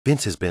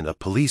Vince has been a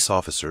police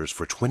officer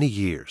for 20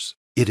 years.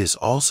 It is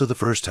also the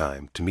first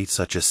time to meet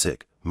such a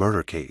sick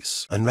murder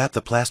case. Unwrap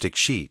the plastic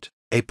sheet.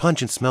 A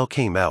pungent smell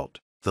came out.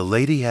 The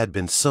lady had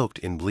been soaked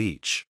in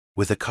bleach,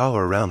 with a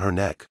collar around her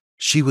neck.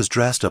 She was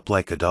dressed up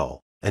like a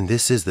doll, and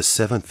this is the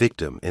 7th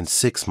victim in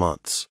 6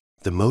 months.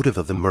 The motive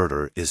of the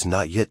murder is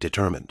not yet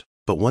determined.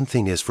 But one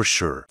thing is for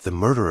sure, the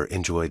murderer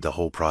enjoyed the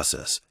whole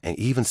process and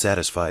even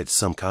satisfied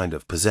some kind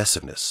of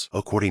possessiveness.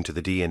 According to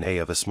the DNA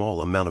of a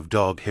small amount of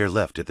dog hair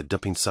left at the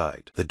dumping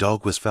site, the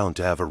dog was found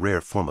to have a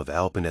rare form of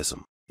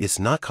albinism. It's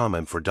not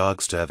common for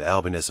dogs to have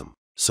albinism,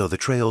 so the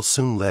trail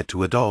soon led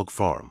to a dog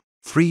farm.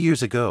 3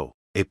 years ago,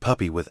 a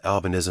puppy with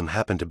albinism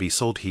happened to be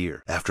sold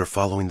here. After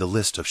following the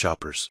list of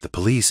shoppers, the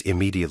police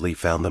immediately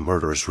found the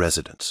murderer's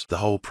residence. The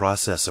whole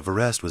process of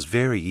arrest was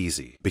very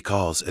easy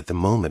because at the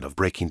moment of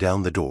breaking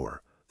down the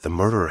door, the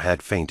murderer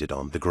had fainted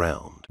on the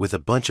ground, with a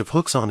bunch of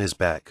hooks on his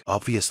back.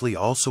 Obviously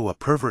also a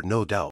pervert, no doubt.